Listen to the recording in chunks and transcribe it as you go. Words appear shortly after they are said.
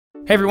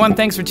Hey everyone,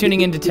 thanks for tuning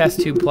in to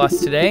TestTube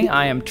Plus today.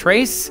 I am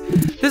Trace.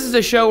 This is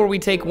a show where we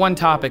take one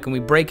topic and we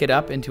break it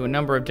up into a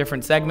number of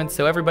different segments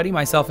so everybody,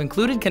 myself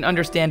included, can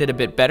understand it a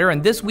bit better.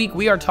 And this week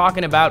we are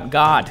talking about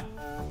God.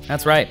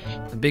 That's right,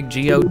 the big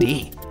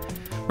G-O-D.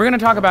 We're going to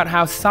talk about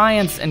how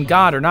science and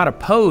God are not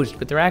opposed,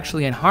 but they're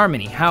actually in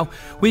harmony. How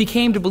we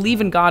came to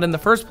believe in God in the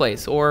first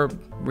place, or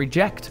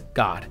reject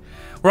God.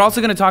 We're also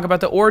going to talk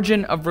about the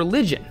origin of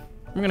religion.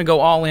 We're going to go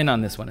all in on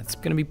this one. It's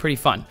going to be pretty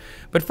fun.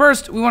 But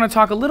first, we want to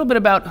talk a little bit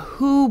about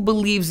who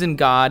believes in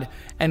God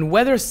and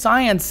whether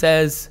science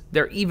says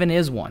there even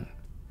is one.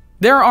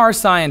 There are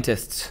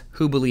scientists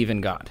who believe in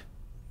God.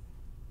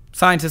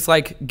 Scientists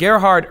like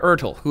Gerhard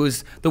Hurtle, who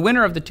is the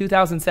winner of the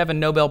 2007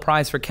 Nobel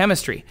Prize for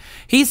Chemistry.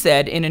 He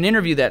said in an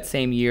interview that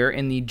same year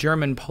in the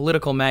German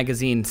political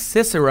magazine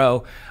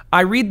Cicero, "I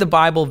read the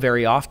Bible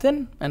very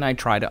often and I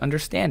try to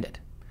understand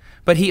it."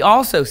 But he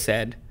also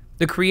said,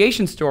 the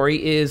creation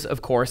story is,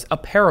 of course, a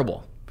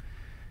parable.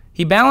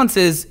 He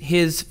balances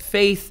his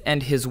faith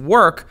and his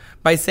work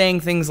by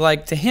saying things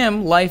like, to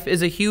him, life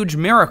is a huge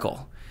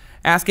miracle.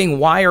 Asking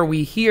why are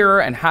we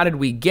here and how did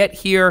we get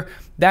here,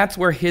 that's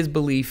where his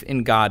belief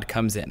in God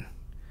comes in.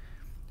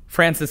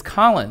 Francis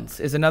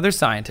Collins is another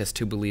scientist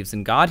who believes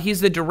in God.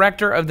 He's the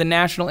director of the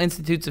National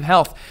Institutes of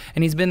Health,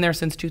 and he's been there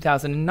since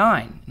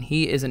 2009.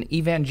 He is an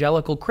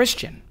evangelical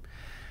Christian.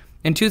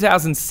 In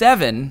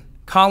 2007,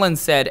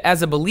 Collins said,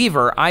 "As a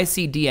believer, I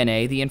see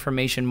DNA, the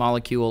information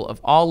molecule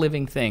of all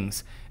living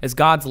things, as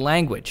God's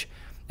language,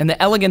 and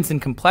the elegance and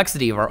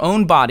complexity of our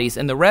own bodies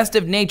and the rest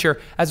of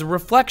nature as a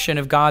reflection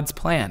of God's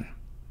plan."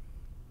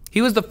 He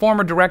was the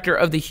former director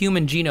of the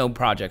Human Genome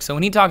Project, so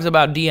when he talks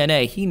about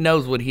DNA, he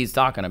knows what he's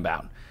talking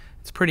about.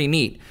 It's pretty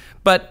neat.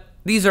 But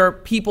these are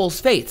people's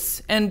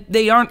faiths, and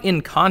they aren't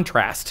in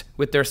contrast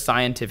with their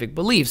scientific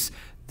beliefs.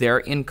 They're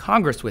in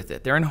congress with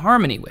it. They're in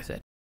harmony with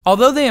it.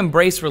 Although they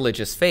embrace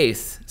religious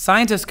faith,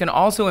 scientists can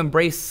also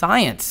embrace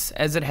science,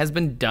 as it has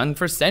been done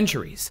for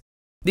centuries.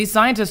 These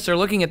scientists are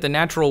looking at the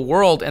natural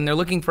world and they're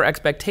looking for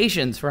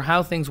expectations for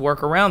how things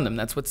work around them.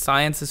 That's what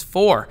science is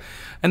for.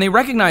 And they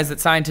recognize that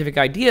scientific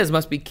ideas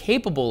must be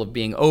capable of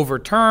being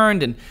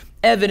overturned, and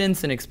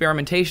evidence and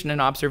experimentation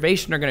and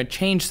observation are going to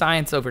change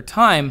science over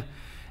time.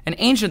 And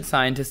ancient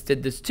scientists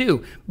did this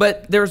too.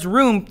 But there's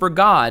room for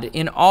God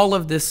in all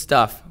of this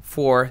stuff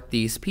for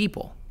these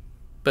people.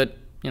 But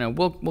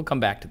we'll come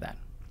back to that.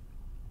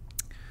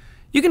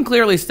 You can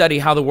clearly study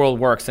how the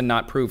world works and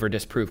not prove or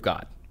disprove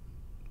God.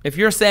 If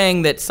you're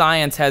saying that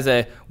science has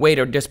a way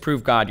to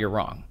disprove God, you're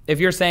wrong.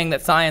 If you're saying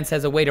that science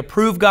has a way to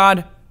prove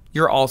God,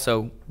 you're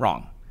also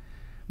wrong.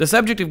 The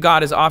subject of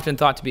God is often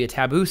thought to be a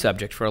taboo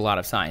subject for a lot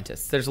of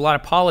scientists. There's a lot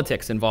of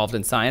politics involved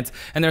in science,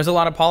 and there's a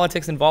lot of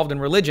politics involved in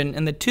religion,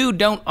 and the two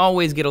don't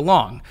always get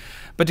along.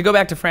 But to go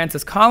back to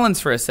Francis Collins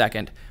for a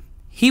second,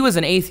 he was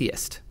an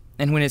atheist.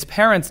 And when his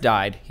parents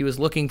died, he was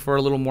looking for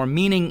a little more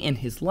meaning in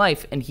his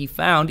life, and he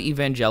found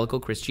evangelical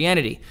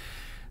Christianity.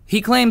 He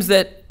claims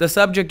that the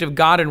subject of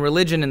God and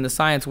religion in the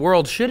science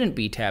world shouldn't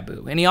be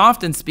taboo, and he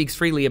often speaks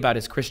freely about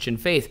his Christian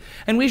faith.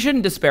 And we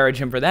shouldn't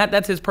disparage him for that.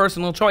 That's his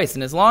personal choice.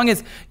 And as long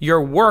as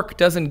your work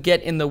doesn't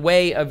get in the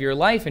way of your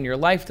life and your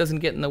life doesn't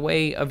get in the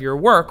way of your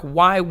work,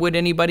 why would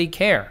anybody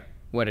care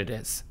what it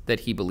is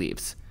that he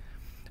believes?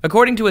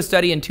 According to a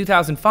study in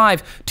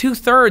 2005,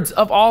 2/3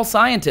 of all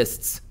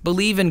scientists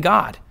believe in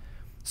God.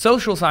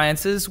 Social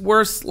sciences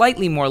were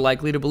slightly more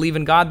likely to believe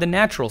in God than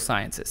natural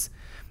sciences.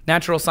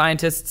 Natural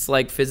scientists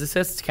like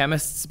physicists,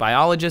 chemists,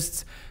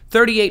 biologists,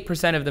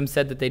 38% of them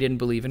said that they didn't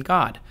believe in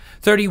God.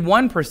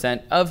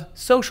 31% of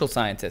social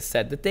scientists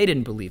said that they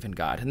didn't believe in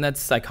God. And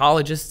that's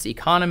psychologists,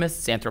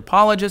 economists,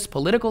 anthropologists,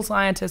 political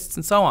scientists,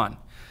 and so on.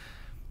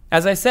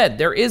 As I said,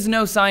 there is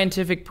no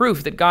scientific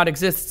proof that God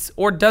exists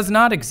or does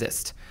not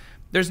exist.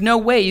 There's no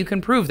way you can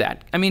prove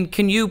that. I mean,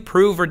 can you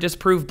prove or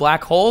disprove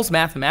black holes?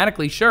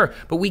 Mathematically, sure,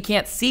 but we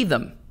can't see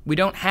them. We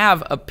don't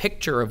have a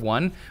picture of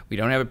one. We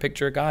don't have a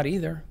picture of God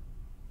either.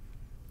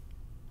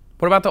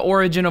 What about the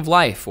origin of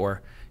life,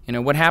 or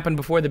what happened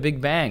before the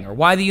Big Bang, or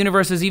why the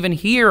universe is even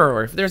here,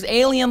 or if there's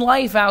alien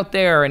life out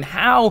there, and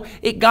how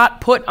it got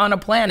put on a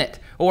planet,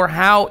 or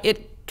how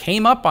it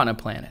came up on a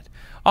planet?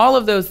 All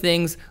of those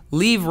things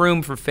leave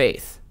room for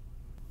faith.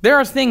 There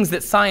are things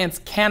that science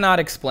cannot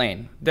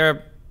explain.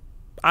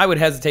 I would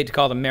hesitate to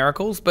call them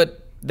miracles,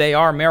 but they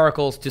are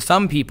miracles to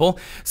some people.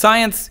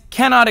 Science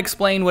cannot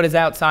explain what is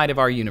outside of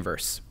our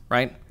universe,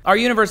 right? Our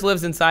universe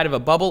lives inside of a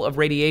bubble of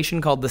radiation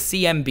called the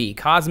CMB,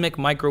 Cosmic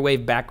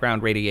Microwave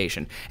Background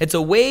Radiation. It's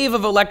a wave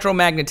of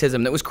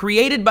electromagnetism that was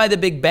created by the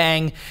Big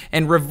Bang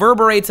and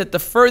reverberates at the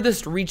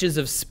furthest reaches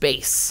of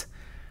space.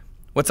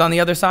 What's on the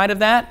other side of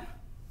that?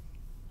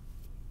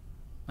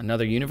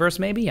 Another universe,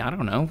 maybe? I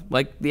don't know.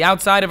 Like the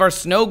outside of our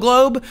snow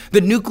globe? The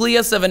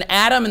nucleus of an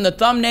atom and the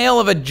thumbnail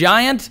of a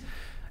giant?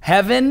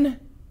 Heaven?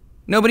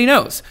 Nobody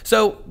knows.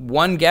 So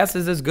one guess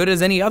is as good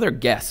as any other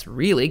guess,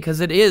 really, because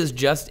it is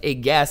just a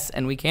guess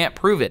and we can't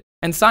prove it.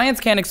 And science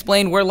can't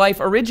explain where life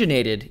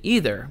originated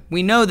either.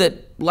 We know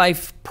that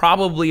life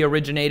probably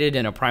originated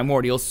in a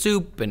primordial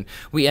soup and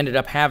we ended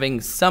up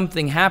having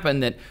something happen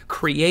that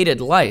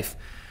created life.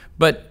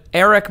 But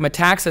Eric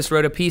Metaxas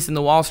wrote a piece in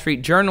the Wall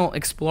Street Journal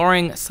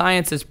exploring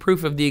science's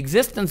proof of the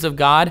existence of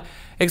God,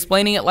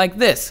 explaining it like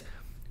this.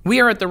 We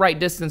are at the right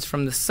distance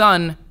from the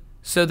sun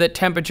so that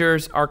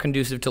temperatures are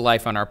conducive to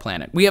life on our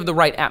planet. We have the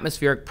right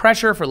atmospheric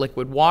pressure for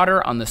liquid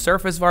water on the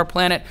surface of our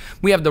planet.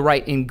 We have the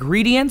right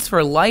ingredients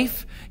for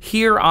life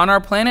here on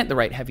our planet, the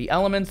right heavy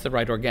elements, the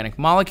right organic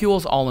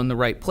molecules, all in the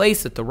right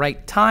place at the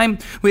right time.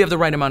 We have the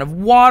right amount of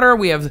water.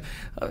 We have,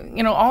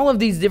 all of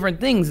these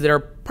different things that are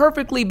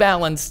perfectly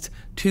balanced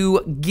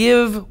to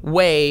give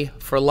way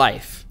for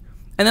life.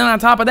 And then on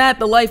top of that,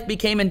 the life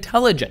became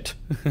intelligent.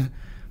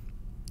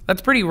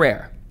 That's pretty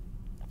rare,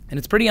 and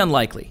it's pretty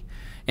unlikely.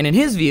 And in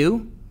his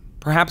view,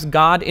 perhaps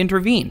God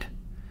intervened.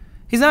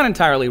 He's not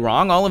entirely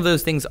wrong. All of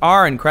those things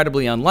are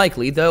incredibly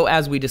unlikely, though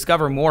as we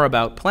discover more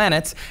about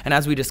planets and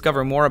as we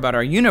discover more about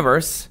our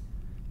universe,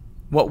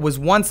 what was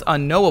once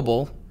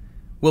unknowable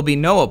will be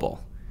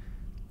knowable.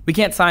 We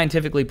can't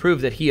scientifically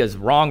prove that he is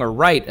wrong or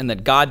right and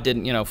that God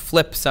didn't,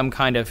 flip some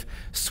kind of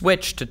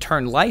switch to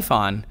turn life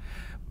on.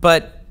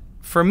 But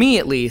for me,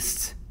 at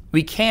least,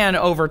 we can,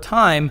 over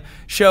time,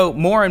 show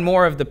more and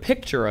more of the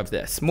picture of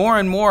this, more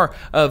and more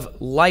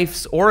of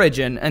life's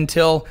origin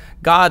until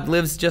God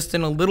lives just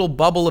in a little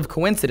bubble of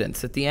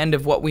coincidence at the end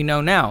of what we know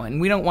now.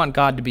 And we don't want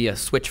God to be a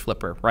switch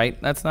flipper, right?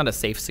 That's not a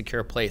safe,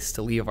 secure place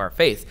to leave our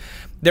faith.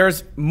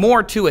 There's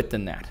more to it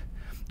than that.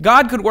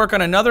 God could work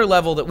on another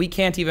level that we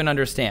can't even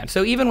understand.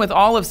 So even with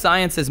all of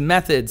science's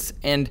methods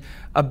and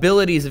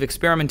abilities of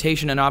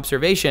experimentation and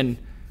observation,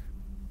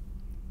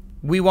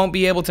 we won't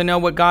be able to know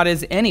what God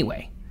is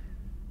anyway.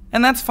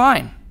 And that's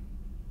fine.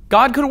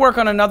 God could work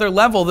on another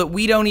level that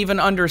we don't even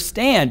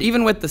understand.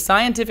 Even with the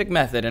scientific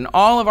method and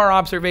all of our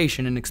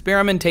observation and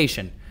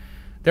experimentation,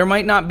 there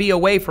might not be a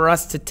way for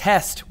us to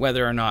test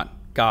whether or not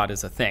God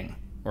is a thing,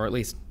 or at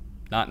least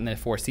not in the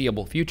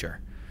foreseeable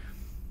future.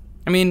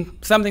 I mean,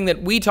 something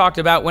that we talked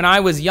about when I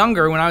was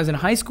younger, when I was in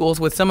high schools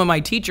with some of my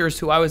teachers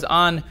who I was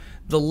on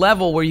the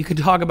level where you could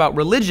talk about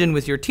religion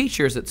with your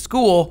teachers at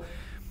school.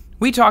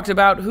 We talked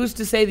about who's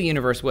to say the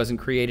universe wasn't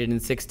created in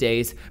 6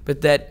 days,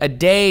 but that a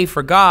day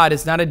for God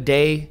is not a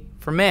day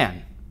for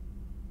man,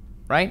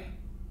 right?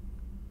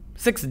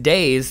 6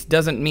 days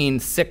doesn't mean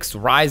 6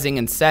 rising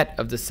and set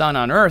of the sun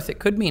on earth. It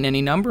could mean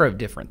any number of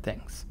different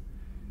things.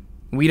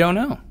 We don't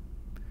know.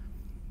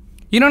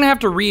 You don't have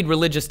to read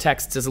religious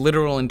texts as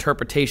literal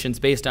interpretations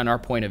based on our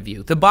point of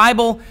view. The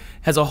Bible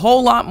has a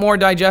whole lot more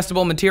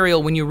digestible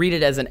material when you read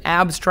it as an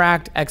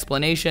abstract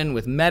explanation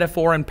with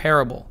metaphor and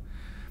parable.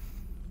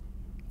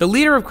 The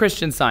leader of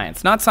Christian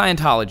Science, not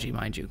Scientology,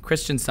 mind you,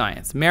 Christian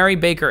Science, Mary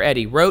Baker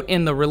Eddy, wrote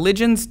in the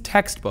religion's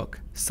textbook,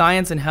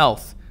 Science and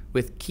Health,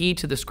 with Key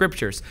to the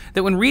Scriptures,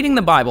 that when reading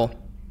the Bible,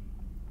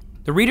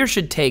 the reader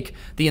should take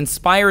the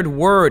inspired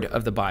word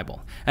of the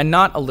Bible and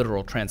not a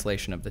literal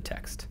translation of the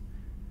text.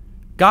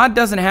 God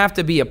doesn't have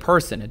to be a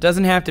person. It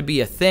doesn't have to be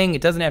a thing.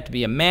 It doesn't have to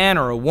be a man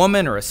or a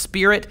woman or a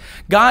spirit.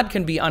 God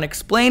can be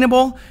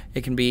unexplainable.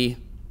 It can be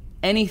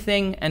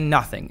anything and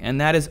nothing,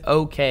 and that is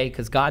okay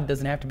because God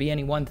doesn't have to be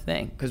any one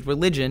thing, because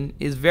religion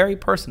is very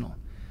personal.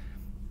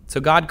 So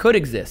God could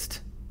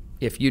exist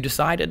if you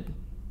decided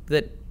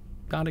that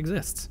God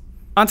exists.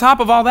 On top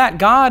of all that,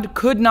 God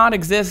could not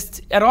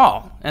exist at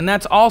all, and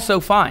that's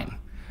also fine.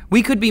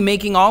 We could be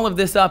making all of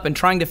this up and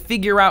trying to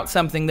figure out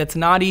something that's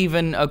not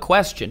even a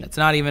question. It's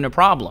not even a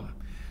problem.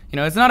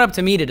 It's not up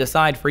to me to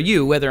decide for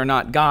you whether or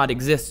not God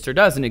exists or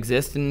doesn't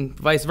exist, and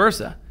vice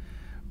versa.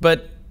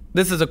 But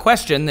this is a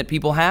question that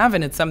people have,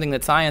 and it's something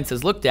that science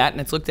has looked at,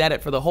 and it's looked at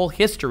it for the whole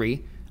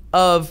history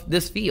of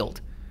this field.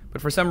 But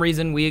for some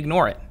reason, we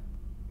ignore it.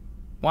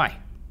 Why?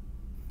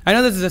 I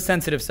know this is a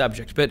sensitive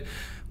subject, but,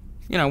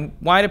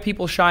 why do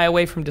people shy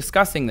away from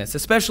discussing this,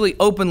 especially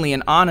openly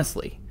and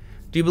honestly?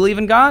 Do you believe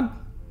in God?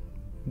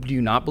 Do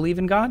you not believe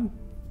in God?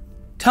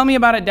 Tell me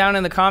about it down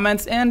in the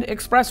comments and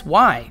express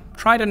why.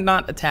 Try to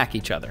not attack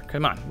each other.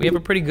 Come on, we have a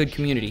pretty good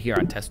community here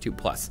on TestTube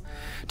Plus.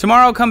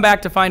 Tomorrow I'll come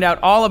back to find out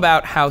all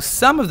about how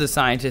some of the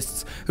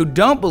scientists who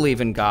don't believe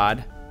in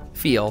God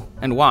feel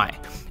and why.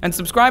 And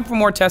subscribe for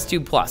more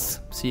TestTube Plus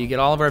so you get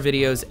all of our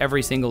videos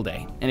every single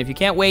day. And if you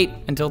can't wait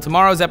until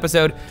tomorrow's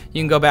episode,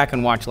 you can go back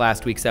and watch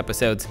last week's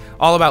episodes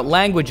all about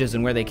languages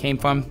and where they came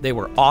from. They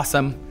were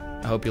awesome.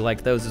 I hope you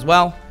liked those as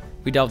well.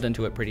 We delved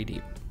into it pretty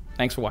deep.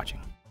 Thanks for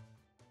watching.